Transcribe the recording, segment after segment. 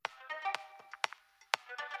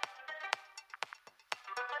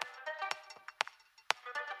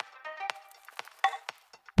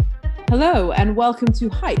Hello and welcome to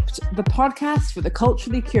Hyped, the podcast for the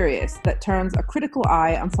culturally curious that turns a critical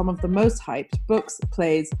eye on some of the most hyped books,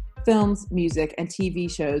 plays, films, music, and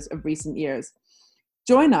TV shows of recent years.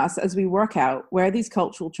 Join us as we work out where these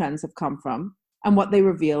cultural trends have come from and what they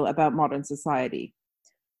reveal about modern society.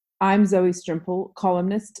 I'm Zoe Strimple,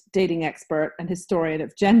 columnist, dating expert, and historian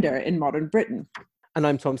of gender in modern Britain. And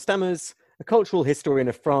I'm Tom Stammers, a cultural historian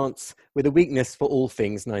of France with a weakness for all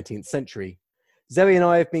things 19th century. Zoe and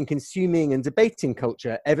I have been consuming and debating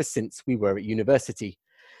culture ever since we were at university,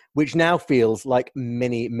 which now feels like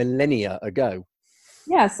many millennia ago.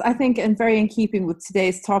 Yes, I think, and very in keeping with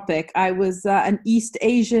today's topic, I was an East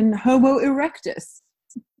Asian Homo erectus.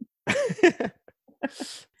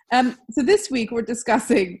 So this week we're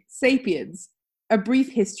discussing Sapiens, A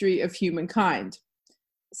Brief History of Humankind.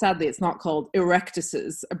 Sadly, it's not called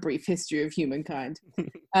Erectuses, A Brief History of Humankind.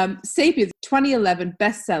 Sapiens, 2011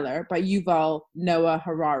 bestseller by Yuval Noah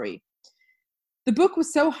Harari. The book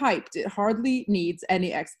was so hyped, it hardly needs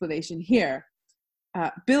any explanation here.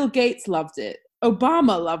 Bill Gates loved it.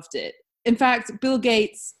 Obama loved it. In fact, Bill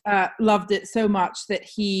Gates loved it so much that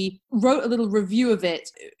he wrote a little review of it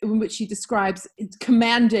in which he describes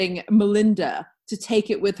commanding Melinda to take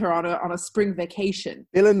it with her on a spring vacation.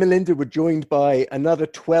 Bill and Melinda were joined by another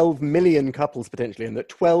 12 million couples potentially, and that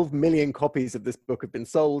 12 million copies of this book have been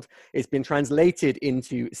sold. It's been translated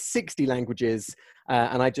into 60 languages,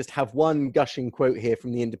 and I just have one gushing quote here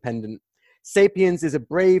from The Independent. Sapiens is a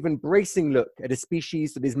brave and bracing look at a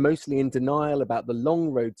species that is mostly in denial about the long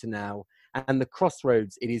road to now and the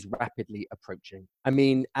crossroads it is rapidly approaching. I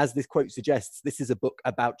mean, as this quote suggests, this is a book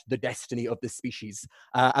about the destiny of the species,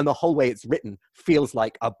 and the whole way it's written feels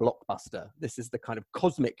like a blockbuster. This is the kind of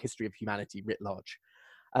cosmic history of humanity writ large.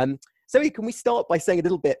 Zoe, can we start by saying a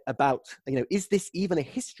little bit about, is this even a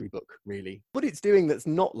history book, really? What it's doing that's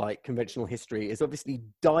not like conventional history is obviously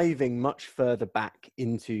diving much further back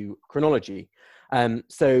into chronology.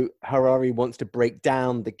 So Harari wants to break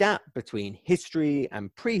down the gap between history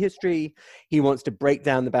and prehistory. He wants to break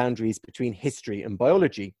down the boundaries between history and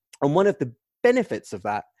biology. And one of the benefits of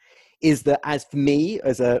that is that, as for me,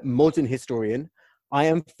 as a modern historian, I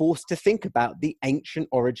am forced to think about the ancient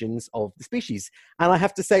origins of the species. And I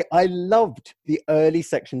have to say, I loved the early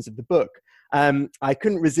sections of the book. I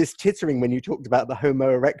couldn't resist tittering when you talked about the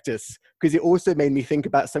Homo erectus, because it also made me think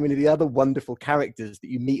about so many of the other wonderful characters that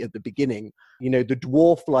you meet at the beginning. The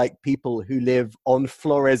dwarf-like people who live on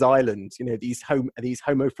Flores Island, these Homo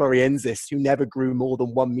floresiensis who never grew more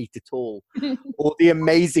than 1 meter tall, or the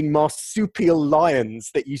amazing marsupial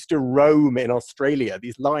lions that used to roam in Australia,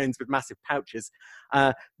 these lions with massive pouches.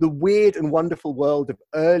 The weird and wonderful world of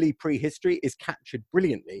early prehistory is captured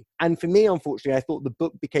brilliantly. And for me, unfortunately, I thought the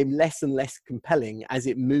book became less and less compelling as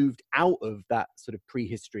it moved out of that sort of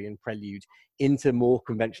prehistory and prelude into more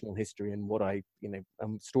conventional history and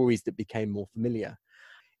stories that became more familiar.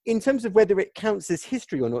 In terms of whether it counts as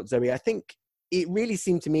history or not, Zoe, I think it really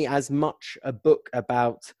seemed to me as much a book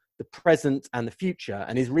about the present and the future,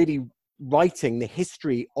 and is really writing the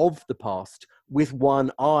history of the past with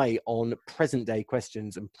one eye on present day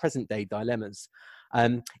questions and present day dilemmas.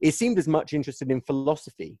 It seemed as much interested in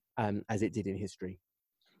philosophy as it did in history.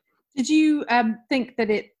 Did you think that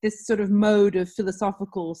this sort of mode of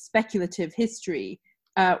philosophical speculative history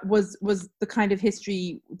was the kind of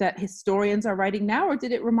history that historians are writing now, or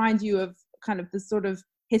did it remind you of kind of the sort of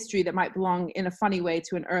history that might belong in a funny way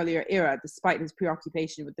to an earlier era, despite his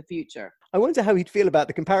preoccupation with the future? I wonder how he'd feel about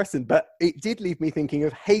the comparison, but it did leave me thinking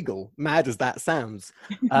of Hegel, mad as that sounds,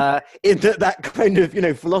 in that kind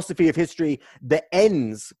of, philosophy of history that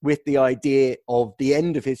ends with the idea of the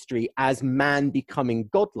end of history as man becoming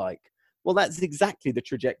godlike. Well, that's exactly the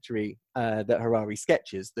trajectory that Harari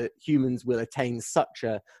sketches, that humans will attain such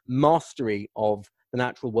a mastery of the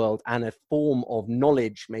natural world and a form of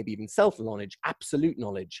knowledge, maybe even self-knowledge, absolute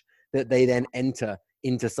knowledge, that they then enter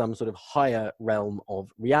into some sort of higher realm of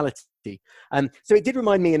reality. So it did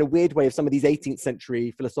remind me in a weird way of some of these 18th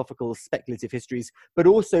century philosophical speculative histories, but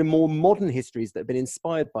also more modern histories that have been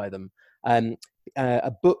inspired by them.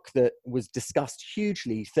 A book that was discussed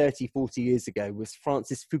hugely 30, 40 years ago was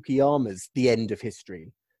Francis Fukuyama's The End of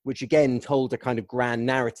History, which again told a kind of grand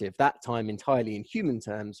narrative, that time entirely in human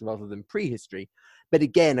terms rather than prehistory, but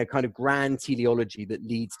again, a kind of grand teleology that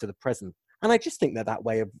leads to the present. And I just think that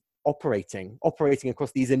way of operating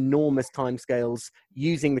across these enormous timescales,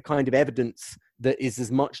 using the kind of evidence that is as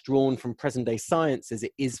much drawn from present day science as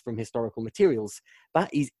it is from historical materials, that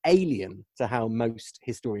is alien to how most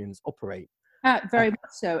historians operate. Very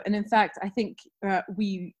much so. And in fact, I think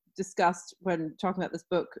we discussed when talking about this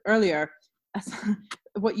book earlier,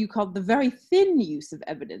 what you called the very thin use of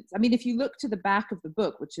evidence. I mean, if you look to the back of the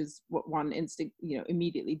book, which is what one instinct,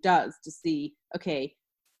 immediately does to see, okay,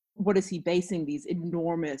 what is he basing these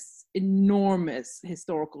enormous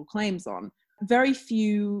historical claims on? Very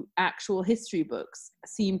few actual history books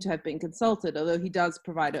seem to have been consulted, although he does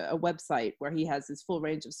provide a website where he has his full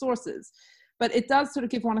range of sources. But it does sort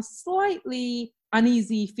of give one a slightly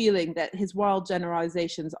uneasy feeling that his wild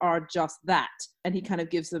generalizations are just that, and he kind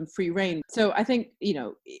of gives them free rein. So I think,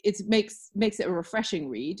 it makes it a refreshing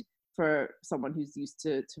read for someone who's used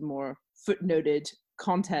to more footnoted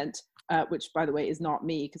content, which, by the way, is not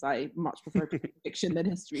me, because I much prefer fiction than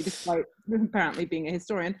history, despite apparently being a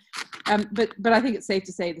historian. But I think it's safe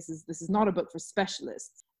to say this is not a book for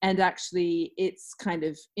specialists. And actually, it's kind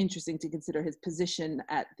of interesting to consider his position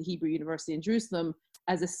at the Hebrew University in Jerusalem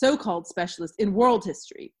as a so-called specialist in world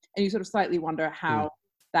history. And you sort of slightly wonder how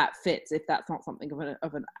that fits, if that's not something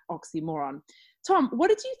of an oxymoron. Tom, what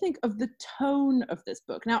did you think of the tone of this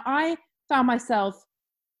book? Now, I found myself,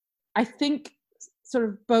 I think, sort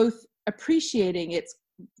of both appreciating its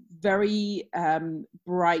very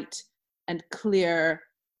bright and clear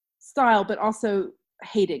style, but also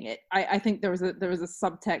hating it. I think there was a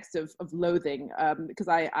subtext of loathing, because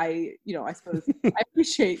I suppose I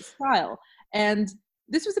appreciate style, and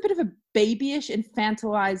this was a bit of a babyish,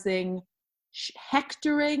 infantilizing,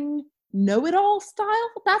 hectoring, know-it-all style.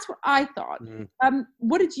 That's what I thought.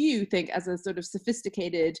 What did you think, as a sort of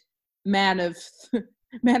sophisticated man of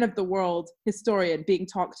the world historian being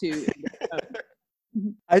talked to?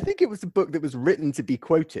 I think it was a book that was written to be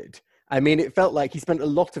quoted. I mean, it felt like he spent a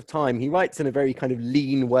lot of time. He writes in a very kind of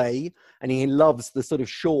lean way, and he loves the sort of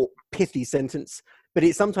short, pithy sentence. But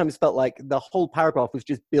it sometimes felt like the whole paragraph was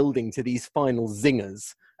just building to these final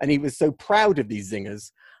zingers. And he was so proud of these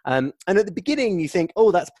zingers. And at the beginning, you think,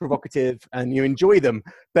 oh, that's provocative, and you enjoy them.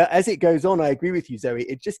 But as it goes on, I agree with you, Zoe,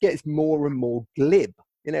 it just gets more and more glib.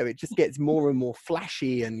 It just gets more and more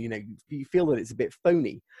flashy, and, you feel that it's a bit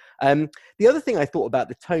phony. The other thing I thought about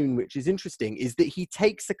the tone, which is interesting, is that he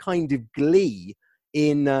takes a kind of glee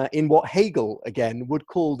in what Hegel, again, would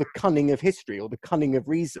call the cunning of history, or the cunning of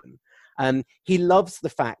reason. He loves the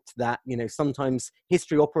fact that, sometimes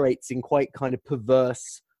history operates in quite kind of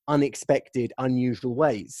perverse, unexpected, unusual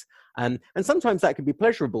ways. And sometimes that can be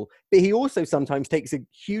pleasurable, but he also sometimes takes a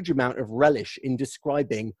huge amount of relish in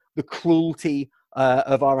describing the cruelty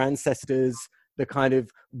of our ancestors, the kind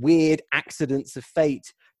of weird accidents of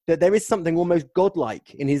fate, that there is something almost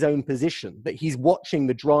godlike in his own position, that he's watching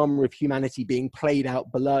the drama of humanity being played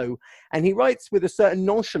out below. And he writes with a certain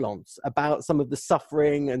nonchalance about some of the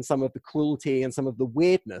suffering and some of the cruelty and some of the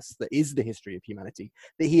weirdness that is the history of humanity,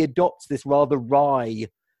 that he adopts this rather wry,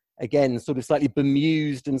 again, sort of slightly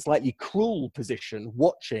bemused and slightly cruel position,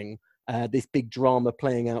 watching this big drama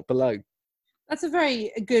playing out below. That's a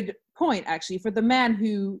very good point, actually, for the man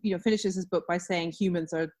who finishes his book by saying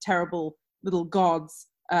humans are terrible little gods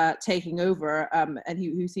taking over, and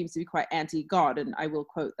who seems to be quite anti-God, and I will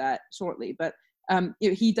quote that shortly. But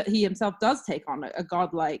he himself does take on a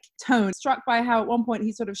godlike tone. Struck by how at one point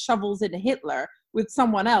he sort of shovels into Hitler with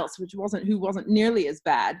someone else, who wasn't nearly as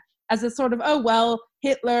bad, as a sort of, oh well,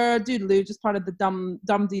 Hitler, doodaloo, just part of the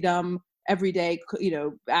dum-de-dum everyday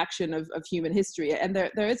action of human history. And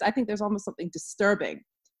there is, I think there's almost something disturbing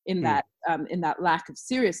in that lack of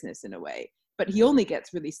seriousness, in a way. But he only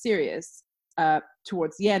gets really serious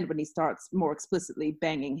towards the end, when he starts more explicitly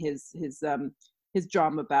banging his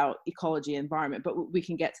drum about ecology and environment. But we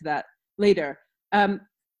can get to that later. Tom,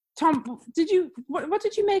 what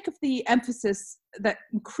did you make of the emphasis that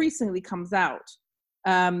increasingly comes out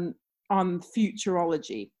on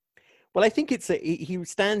futurology? Well, I think he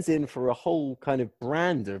stands in for a whole kind of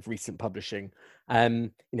brand of recent publishing.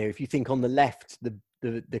 If you think on the left,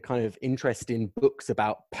 the kind of interest in books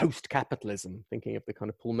about post-capitalism, thinking of the kind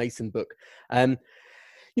of Paul Mason book,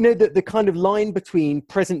 the kind of line between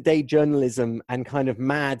present day journalism and kind of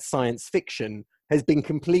mad science fiction has been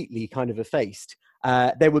completely kind of effaced.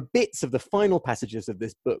 There were bits of the final passages of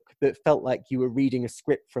this book that felt like you were reading a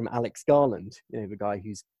script from Alex Garland, the guy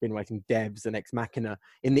who's been writing Devs and Ex Machina,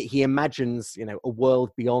 in that he imagines, a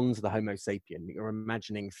world beyond the Homo sapien. You're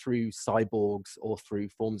imagining through cyborgs or through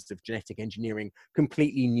forms of genetic engineering,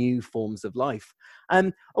 completely new forms of life.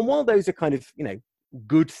 And while those are kind of,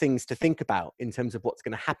 good things to think about in terms of what's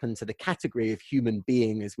going to happen to the category of human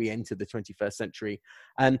being as we enter the 21st century.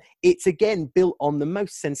 It's again built on the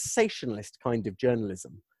most sensationalist kind of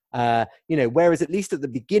journalism. Whereas at least at the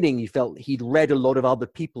beginning you felt he'd read a lot of other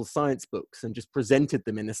people's science books and just presented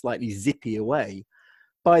them in a slightly zippier way.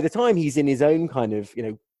 By the time he's in his own kind of,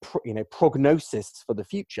 prognosis for the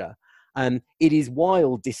future, It is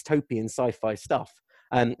wild dystopian sci-fi stuff.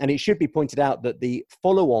 And it should be pointed out that the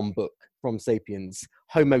follow-on book from Sapiens,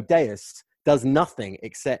 Homo Deus, does nothing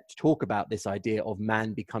except talk about this idea of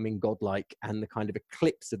man becoming godlike and the kind of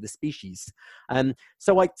eclipse of the species.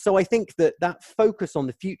 So I think that focus on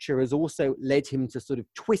the future has also led him to sort of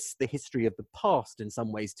twist the history of the past in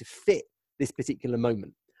some ways to fit this particular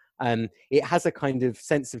moment. It has a kind of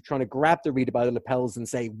sense of trying to grab the reader by the lapels and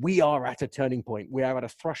say, we are at a turning point. We are at a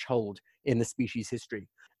threshold in the species history.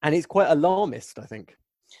 And it's quite alarmist, I think.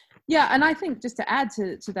 Yeah, and I think just to add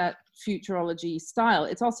to that futurology style,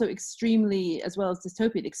 it's also extremely, as well as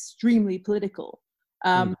dystopian, extremely political.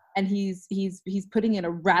 And he's putting in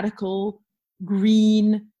a radical,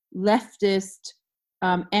 green, leftist,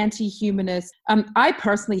 anti-humanist. I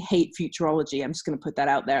personally hate futurology. I'm just going to put that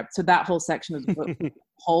out there. So that whole section of the book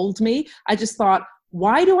hold me. I just thought,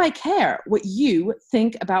 why do I care what you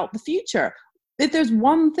think about the future? If there's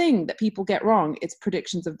one thing that people get wrong, it's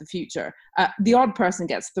predictions of the future. The odd person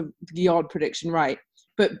gets the odd prediction right,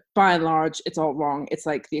 but by and large, it's all wrong. It's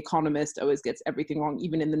like The Economist always gets everything wrong,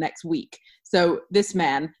 even in the next week. So this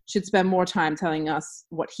man should spend more time telling us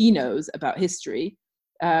what he knows about history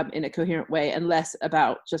in a coherent way, and less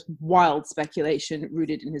about just wild speculation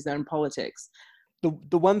rooted in his own politics.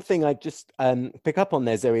 The one thing I just pick up on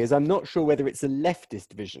there, Zoe, is I'm not sure whether it's a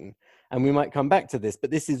leftist vision, and we might come back to this,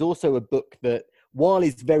 but this is also a book that, while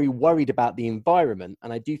is very worried about the environment,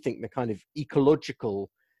 and I do think the kind of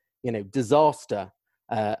ecological, disaster.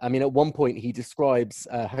 I mean, at one point he describes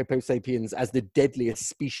Homo sapiens as the deadliest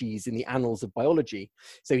species in the annals of biology.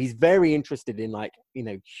 So he's very interested in,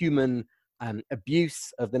 human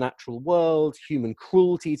abuse of the natural world, human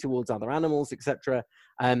cruelty towards other animals, etc.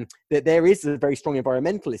 That there is a very strong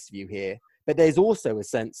environmentalist view here, but there's also a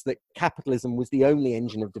sense that capitalism was the only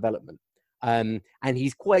engine of development. And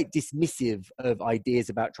he's quite dismissive of ideas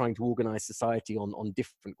about trying to organize society on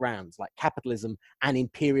different grounds, like capitalism and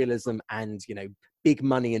imperialism and, big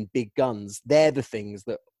money and big guns. They're the things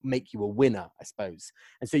that make you a winner, I suppose.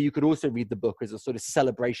 And so you could also read the book as a sort of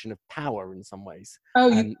celebration of power in some ways,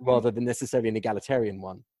 rather than necessarily an egalitarian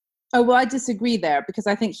one. Oh, well, I disagree there, because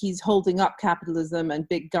I think he's holding up capitalism and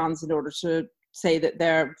big guns in order to say that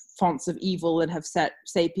they're fonts of evil and have set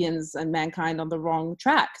sapiens and mankind on the wrong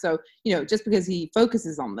track. So, just because he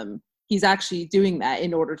focuses on them, he's actually doing that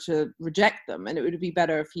in order to reject them. And it would be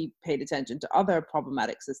better if he paid attention to other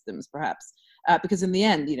problematic systems, perhaps, because in the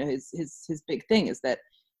end, his big thing is that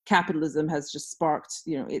capitalism has just sparked,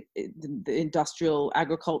 the industrial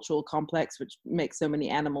agricultural complex, which makes so many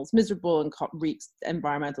animals miserable and wreaks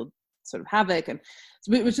environmental sort of havoc. And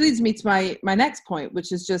which leads me to my next point,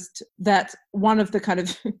 which is just that one of the kind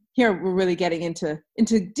of, here we're really getting into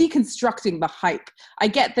deconstructing the hype. I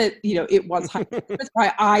get that, it was hype. That's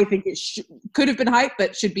why I think it could have been hype,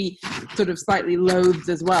 but should be sort of slightly loathed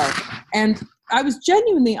as well. And I was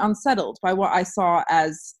genuinely unsettled by what I saw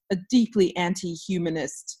as a deeply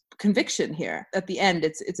anti-humanist conviction here. At the end,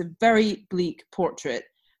 it's a very bleak portrait.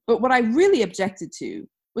 But what I really objected to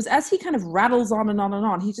was, as he kind of rattles on and on and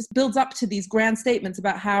on, he just builds up to these grand statements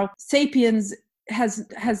about how Sapiens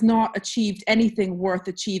has not achieved anything worth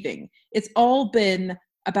achieving. It's all been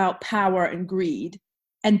about power and greed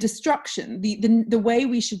and destruction. The way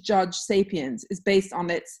we should judge Sapiens is based on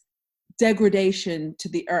its degradation to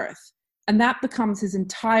the earth. And that becomes his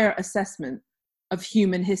entire assessment of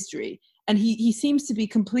human history. And he seems to be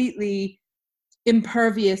completely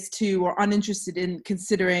impervious to or uninterested in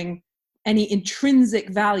considering any intrinsic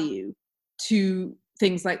value to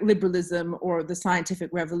things like liberalism or the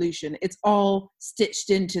scientific revolution. It's all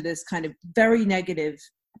stitched into this kind of very negative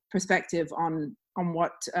perspective on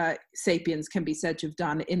what Sapiens can be said to have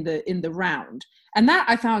done in the round. And that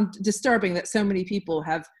I found disturbing, that so many people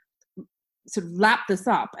have sort of lapped this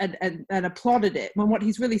up and applauded it, when what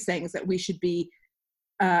he's really saying is that we should be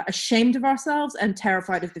ashamed of ourselves and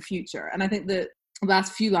terrified of the future. And I think the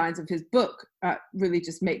last few lines of his book really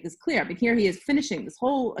just make this clear. I mean, here he is finishing this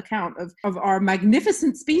whole account of our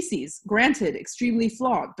magnificent species, granted extremely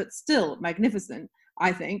flawed, but still magnificent,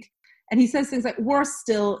 I think. And he says things like, worse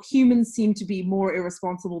still, humans seem to be more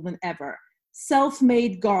irresponsible than ever.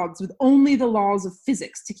 Self-made gods with only the laws of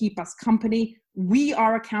physics to keep us company. We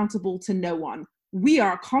are accountable to no one. We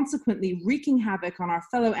are consequently wreaking havoc on our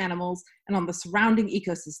fellow animals and on the surrounding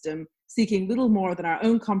ecosystem, seeking little more than our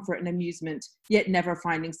own comfort and amusement, yet never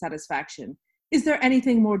finding satisfaction. Is there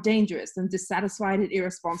anything more dangerous than dissatisfied and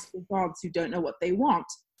irresponsible gods who don't know what they want?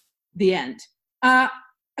 The end. I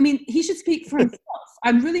mean, he should speak for himself.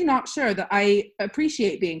 I'm really not sure that I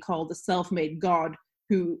appreciate being called a self-made god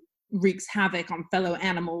who wreaks havoc on fellow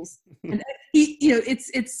animals. And he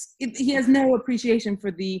has no appreciation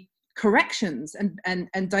for the corrections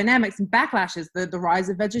and dynamics and backlashes, the rise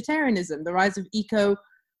of vegetarianism, the rise of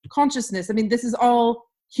eco-consciousness. I mean, this is all,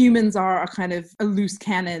 humans are a kind of a loose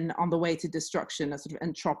cannon on the way to destruction, a sort of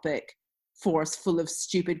entropic force full of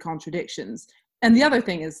stupid contradictions. And the other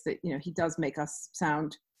thing is that, you know, he does make us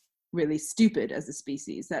sound really stupid as a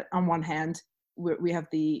species, that on one hand, we have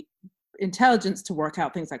the intelligence to work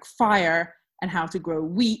out things like fire and how to grow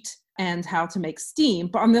wheat and how to make steam.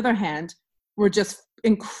 But on the other hand, we're just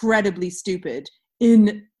incredibly stupid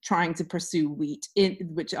in trying to pursue wheat,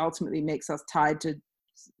 which ultimately makes us tied to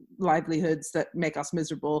livelihoods that make us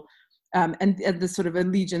miserable, and the sort of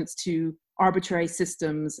allegiance to arbitrary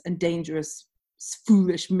systems and dangerous,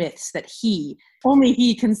 foolish myths that only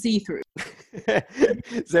he can see through.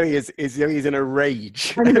 Zoe is in a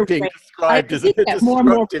rage, being described as a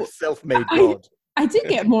destructive, self-made god. I did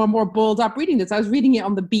get more and more balled up reading this. I was reading it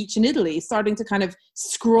on the beach in Italy, starting to kind of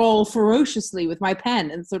scroll ferociously with my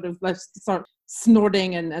pen and sort of start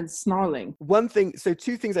snorting and snarling.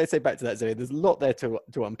 Two things I'd say back to that, Zoe. There's a lot there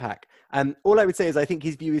to unpack. All I would say is I think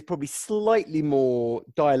his view is probably slightly more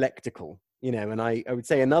dialectical, you know, and I would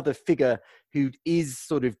say another figure who is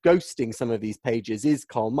sort of ghosting some of these pages is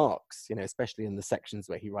Karl Marx, you know, especially in the sections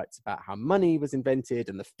where he writes about how money was invented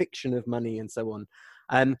and the fiction of money and so on.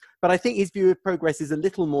 But I think his view of progress is a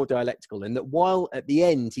little more dialectical, in that while at the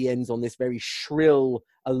end he ends on this very shrill,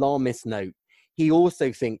 alarmist note, he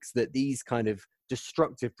also thinks that these kind of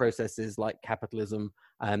destructive processes like capitalism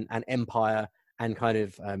and empire and kind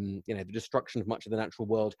of, you know, the destruction of much of the natural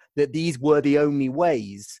world, that these were the only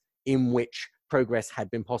ways in which progress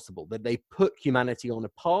had been possible, that they put humanity on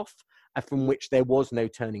a path from which there was no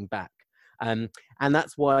turning back. And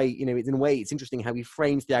that's why, you know, in a way, it's interesting how he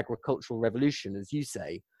frames the agricultural revolution, as you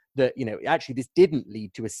say, that, you know, actually this didn't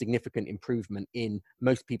lead to a significant improvement in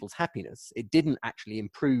most people's happiness. It didn't actually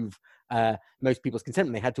improve most people's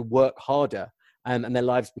contentment. They had to work harder, and their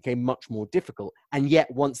lives became much more difficult. And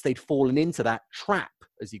yet, once they'd fallen into that trap,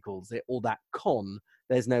 as he calls it, or that con,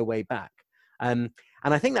 there's no way back. And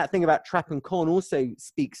I think that thing about trap and con also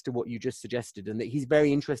speaks to what you just suggested, and that he's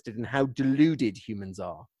very interested in how deluded humans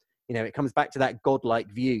are. You know, it comes back to that godlike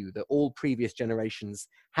view that all previous generations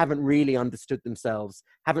haven't really understood themselves,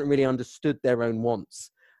 haven't really understood their own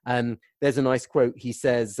wants. There's a nice quote. He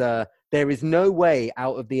says, there is no way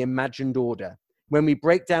out of the imagined order. When we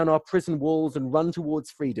break down our prison walls and run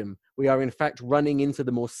towards freedom, we are in fact running into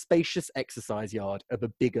the more spacious exercise yard of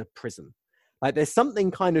a bigger prison. Like, there's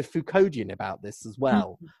something kind of Foucauldian about this as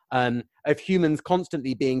well, of humans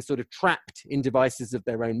constantly being sort of trapped in devices of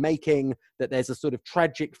their own making, that there's a sort of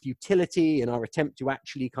tragic futility in our attempt to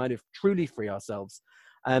actually kind of truly free ourselves.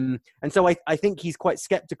 And so I think he's quite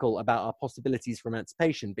skeptical about our possibilities for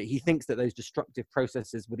emancipation, but he thinks that those destructive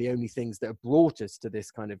processes were the only things that have brought us to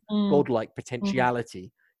this kind of godlike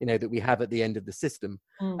potentiality, you know, that we have at the end of the system.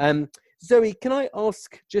 Zoe, can I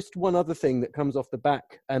ask just one other thing that comes off the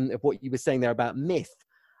back of what you were saying there about myth?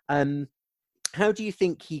 How do you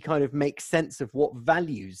think he kind of makes sense of what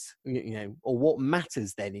values, you know, or what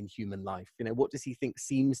matters then in human life? You know, what does he think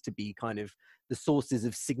seems to be kind of the sources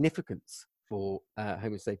of significance for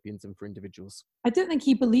Homo sapiens and for individuals? I don't think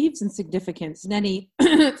he believes in significance in any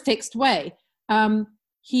fixed way.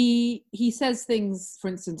 He says things, for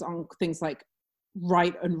instance, on things like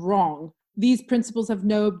right and wrong. These principles have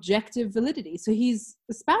no objective validity. So he's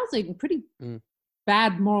espousing pretty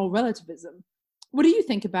bad moral relativism. What do you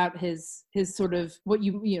think about his sort of what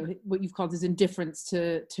you've called his indifference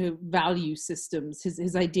to value systems?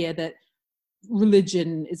 His idea that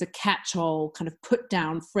religion is a catch-all kind of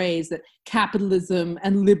put-down phrase, that capitalism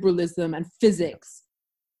and liberalism and physics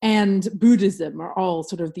and Buddhism are all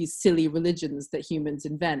sort of these silly religions that humans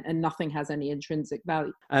invent, and nothing has any intrinsic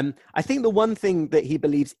value. I think the one thing that he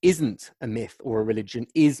believes isn't a myth or a religion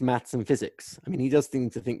is maths and physics. I mean, he does seem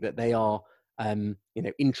to think that they are,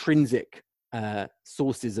 intrinsic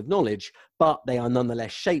sources of knowledge, but they are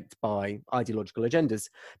nonetheless shaped by ideological agendas.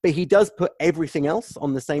 But he does put everything else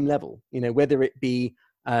on the same level, you know, whether it be,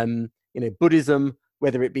 Buddhism,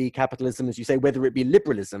 whether it be capitalism, as you say, whether it be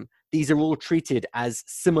liberalism, these are all treated as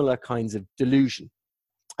similar kinds of delusion.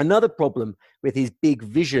 Another problem with his big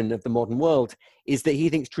vision of the modern world is that he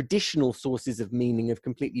thinks traditional sources of meaning have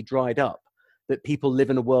completely dried up, that people live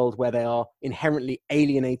in a world where they are inherently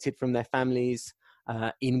alienated from their families,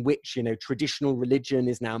 in which, traditional religion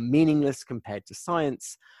is now meaningless compared to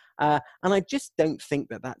science. And I just don't think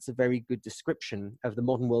that that's a very good description of the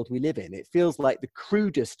modern world we live in. It feels like the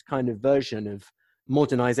crudest kind of version of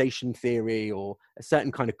modernization theory or a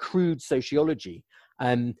certain kind of crude sociology.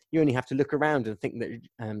 You only have to look around and think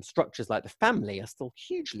that structures like the family are still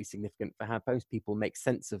hugely significant for how most people make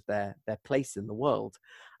sense of their place in the world.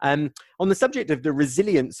 On the subject of the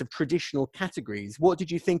resilience of traditional categories, what did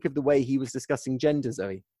you think of the way he was discussing gender,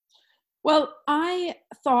 Zoe? Well, I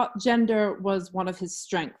thought gender was one of his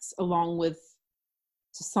strengths, along with,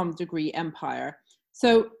 to some degree, empire.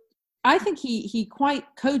 So I think he quite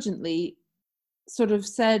cogently sort of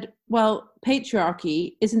said, well,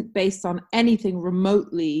 patriarchy isn't based on anything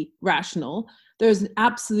remotely rational. There's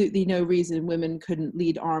absolutely no reason women couldn't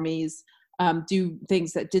lead armies, do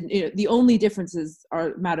things that didn't, the only differences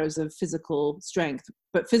are matters of physical strength,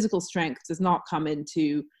 but physical strength does not come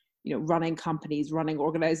into, running companies, running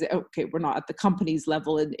organizations. Okay, we're not at the companies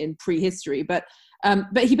level in prehistory, but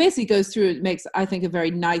he basically goes through and makes, I think, a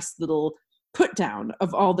very nice little put down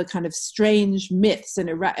of all the kind of strange myths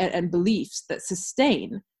and beliefs that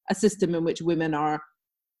sustain a system in which women are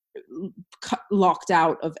locked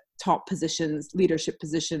out of top positions, leadership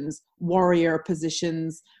positions, warrior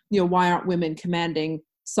positions. Why aren't women commanding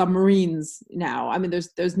submarines now? I mean,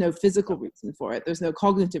 there's no physical reason for it. There's no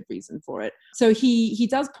cognitive reason for it. So he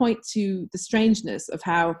does point to the strangeness of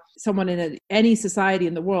how someone in any society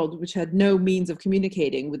in the world which had no means of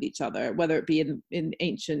communicating with each other, whether it be in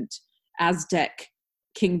ancient Aztec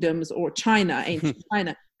kingdoms or China, ancient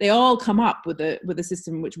China, they all come up with a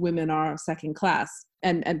system in which women are second class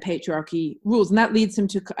and patriarchy rules. And that leads him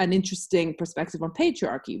to an interesting perspective on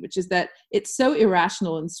patriarchy, which is that it's so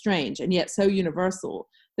irrational and strange and yet so universal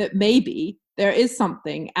that maybe there is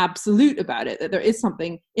something absolute about it, that there is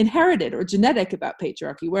something inherited or genetic about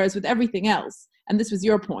patriarchy. Whereas with everything else, and this was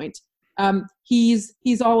your point,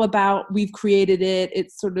 he's all about, we've created it,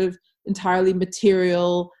 it's sort of entirely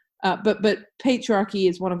material. But patriarchy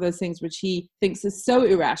is one of those things which he thinks is so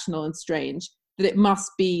irrational and strange that it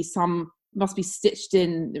must be stitched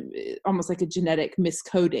in almost like a genetic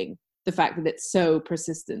miscoding, the fact that it's so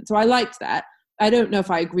persistent. So I liked that. I don't know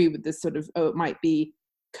if I agree with this sort of, it might be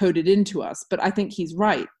coded into us, but I think he's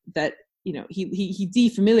right that, he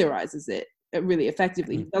defamiliarizes it really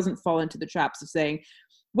effectively. He doesn't fall into the traps of saying,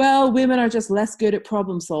 well, women are just less good at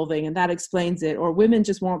problem solving and that explains it, or women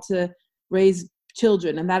just want to raise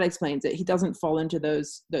children and that explains it. He doesn't fall into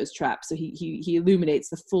those traps. So he illuminates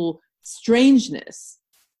the full strangeness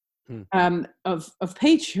of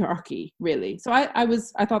patriarchy, really. So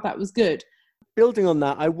I thought that was good. Building on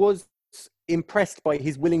that, I was impressed by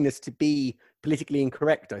his willingness to be politically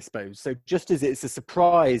incorrect, I suppose. So just as it's a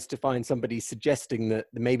surprise to find somebody suggesting that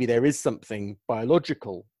maybe there is something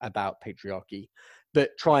biological about patriarchy,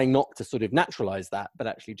 but trying not to sort of naturalize that, but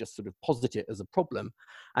actually just sort of posit it as a problem.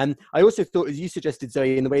 And I also thought, as you suggested,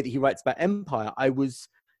 Zoe, in the way that he writes about empire, I was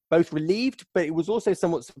both relieved, but it was also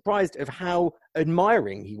somewhat surprised of how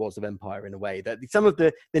admiring he was of empire in a way. That some of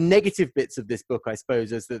the negative bits of this book, I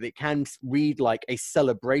suppose, is that it can read like a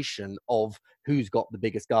celebration of who's got the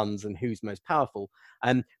biggest guns and who's most powerful.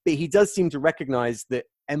 But he does seem to recognize that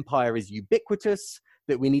empire is ubiquitous,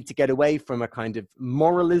 that we need to get away from a kind of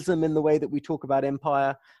moralism in the way that we talk about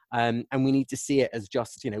empire. And we need to see it as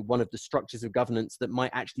just, one of the structures of governance that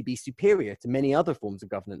might actually be superior to many other forms of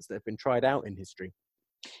governance that have been tried out in history.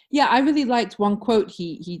 Yeah, I really liked one quote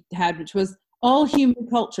he had, which was, all human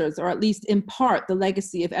cultures are at least in part the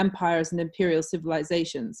legacy of empires and imperial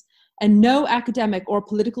civilizations, and no academic or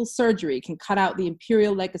political surgery can cut out the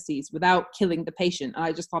imperial legacies without killing the patient. And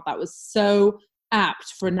I just thought that was so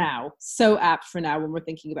apt for now when we're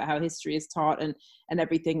thinking about how history is taught and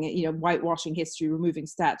everything, whitewashing history, removing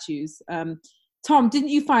statues. Tom, didn't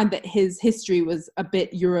you find that his history was a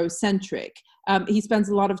bit Eurocentric? He spends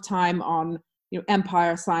a lot of time on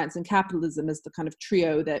empire, science, and capitalism as the kind of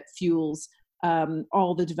trio that fuels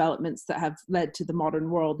all the developments that have led to the modern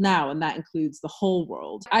world now, and that includes the whole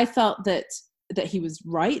world. I felt that he was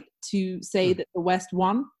right to say that the West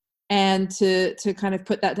won, and to kind of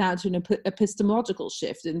put that down to an epistemological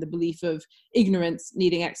shift in the belief of ignorance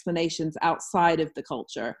needing explanations outside of the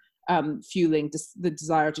culture, fueling the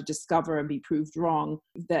desire to discover and be proved wrong,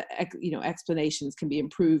 that explanations can be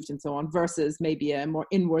improved and so on, versus maybe a more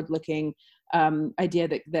inward-looking idea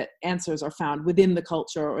that answers are found within the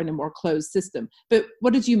culture or in a more closed system. But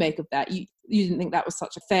what did you make of that? You didn't think that was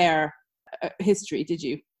such a fair history, did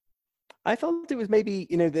you? I felt it was maybe,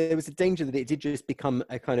 there was a danger that it did just become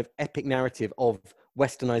a kind of epic narrative of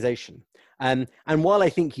Westernization. And while I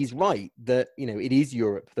think he's right that, it is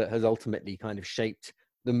Europe that has ultimately kind of shaped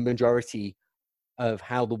the majority of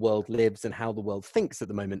how the world lives and how the world thinks at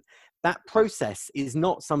the moment, that process is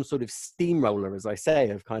not some sort of steamroller, as I say,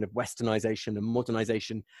 of kind of Westernization and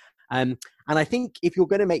modernization. And I think if you're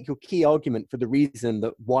going to make your key argument for the reason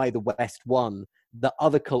that why the West won, that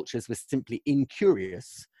other cultures were simply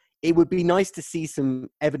incurious, it would be nice to see some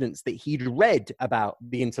evidence that he'd read about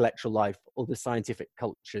the intellectual life or the scientific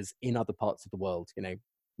cultures in other parts of the world,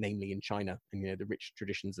 namely in China, and the rich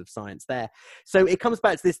traditions of science there. So it comes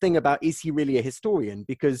back to this thing about, is he really a historian?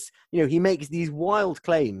 Because he makes these wild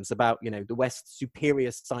claims about the West's superior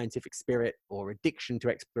scientific spirit or addiction to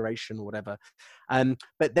exploration or whatever,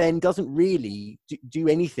 but then doesn't really do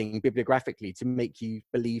anything bibliographically to make you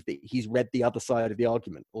believe that he's read the other side of the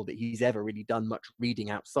argument, or that he's ever really done much reading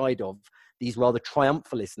outside of these rather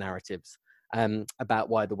triumphalist narratives about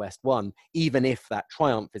why the West won, even if that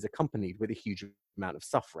triumph is accompanied with a huge amount of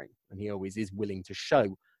suffering. And he always is willing to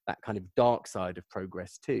show that kind of dark side of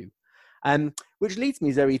progress too. Which leads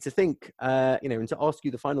me, Zoe, to think, and to ask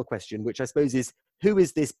you the final question, which I suppose is, who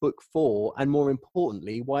is this book for? And more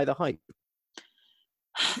importantly, why the hype?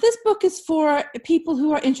 This book is for people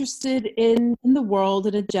who are interested in the world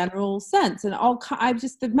in a general sense, and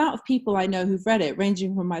the amount of people I know who've read it,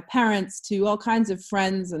 ranging from my parents to all kinds of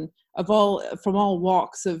friends and from all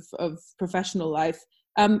walks of professional life,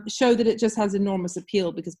 show that it just has enormous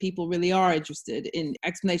appeal because people really are interested in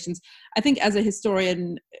explanations. I think as a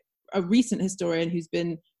historian, a recent historian who's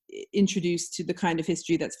been introduced to the kind of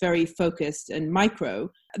history that's very focused and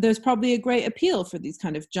micro, there's probably a great appeal for these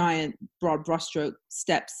kind of giant, broad brushstroke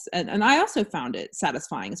steps. And I also found it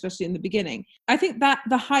satisfying, especially in the beginning. I think that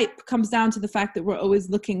the hype comes down to the fact that we're always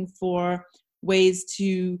looking for ways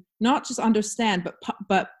to not just understand,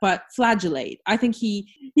 but flagellate. I think he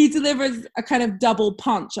delivers a kind of double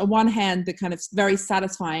punch. On one hand, the kind of very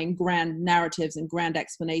satisfying grand narratives and grand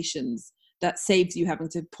explanations that saves you having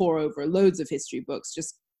to pore over loads of history books,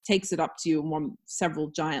 just takes it up to you in several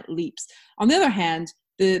giant leaps. On the other hand,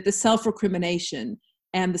 the self-recrimination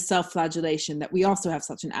and the self-flagellation that we also have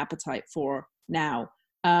such an appetite for now,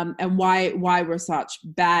 and why we're such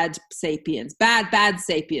bad sapiens, bad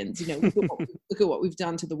sapiens. Look at what we've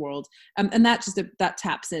done to the world, and that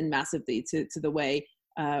taps in massively to the way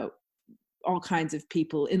all kinds of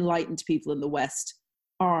people, enlightened people in the West,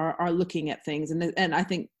 are looking at things. And I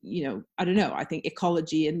think I don't know. I think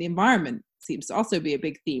ecology and the environment seems to also be a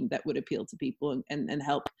big theme that would appeal to people and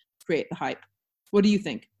help create the hype. What do you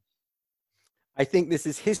think? I think this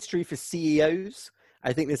is history for CEOs.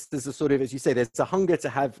 I think this is a sort of, as you say, there's a hunger to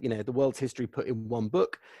have, the world's history put in one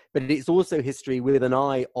book, but it's also history with an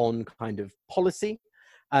eye on kind of policy,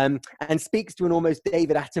 and speaks to an almost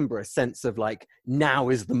David Attenborough sense of like, now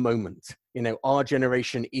is the moment, our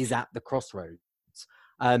generation is at the crossroads.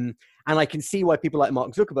 And I can see why people like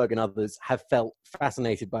Mark Zuckerberg and others have felt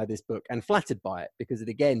fascinated by this book and flattered by it, because it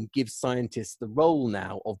again gives scientists the role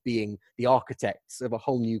now of being the architects of a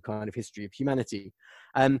whole new kind of history of humanity.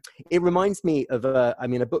 It reminds me of a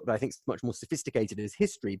book that I think is much more sophisticated as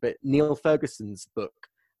history, but Neil Ferguson's book,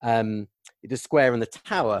 The Square and the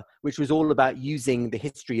Tower, which was all about using the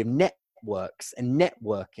history of networks and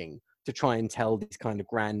networking to try and tell these kind of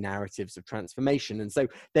grand narratives of transformation. And so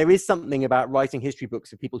there is something about writing history books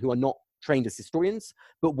for people who are not trained as historians,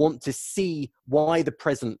 but want to see why the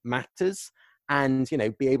present matters and,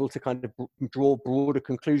 be able to kind of draw broader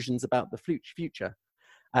conclusions about the future.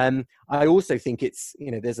 I also think it's,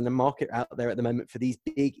 there's a market out there at the moment for these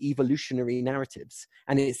big evolutionary narratives.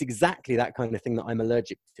 And it's exactly that kind of thing that I'm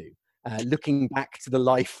allergic to. Looking back to the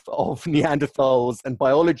life of Neanderthals and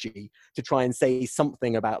biology to try and say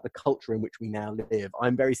something about the culture in which we now live.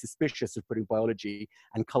 I'm very suspicious of putting biology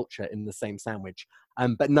and culture in the same sandwich.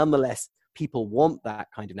 But nonetheless, people want that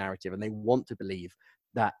kind of narrative, and they want to believe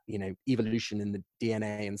that, evolution in the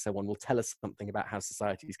DNA and so on will tell us something about how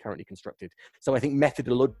society is currently constructed. So I think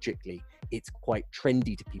methodologically, it's quite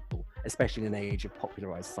trendy to people, especially in an age of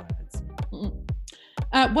popularized science.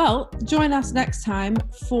 Well, join us next time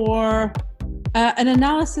for an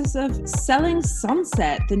analysis of Selling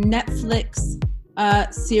Sunset, the Netflix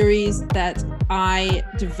series that I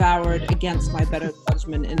devoured against my better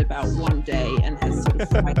judgment in about one day and has sort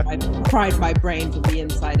of fried my brain from the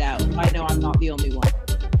inside out. I know I'm not the only one.